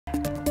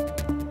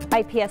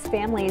IPS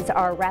families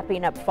are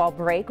wrapping up fall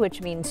break, which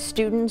means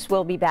students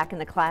will be back in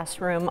the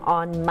classroom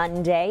on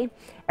Monday.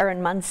 Aaron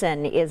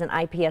Munson is an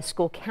IPS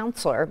school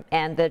counselor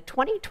and the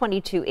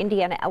 2022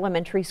 Indiana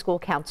Elementary School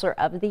Counselor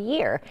of the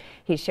Year.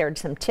 He shared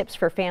some tips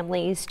for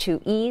families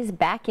to ease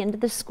back into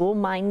the school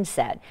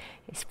mindset.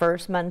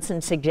 First,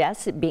 Munson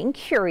suggests being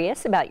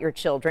curious about your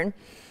children.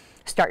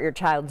 Start your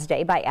child's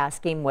day by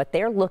asking what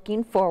they're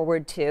looking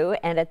forward to,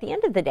 and at the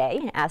end of the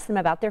day, ask them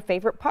about their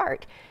favorite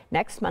part.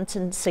 Next,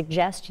 Munson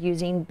suggests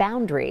using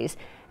boundaries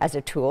as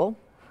a tool.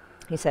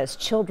 He says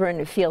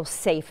children feel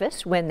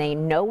safest when they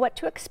know what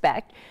to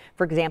expect.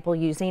 For example,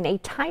 using a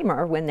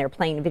timer when they're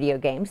playing video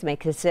games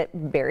makes it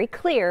very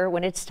clear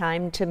when it's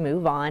time to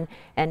move on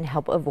and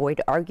help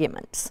avoid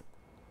arguments.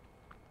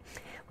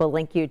 We'll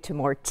link you to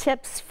more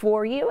tips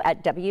for you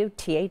at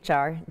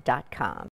WTHR.com.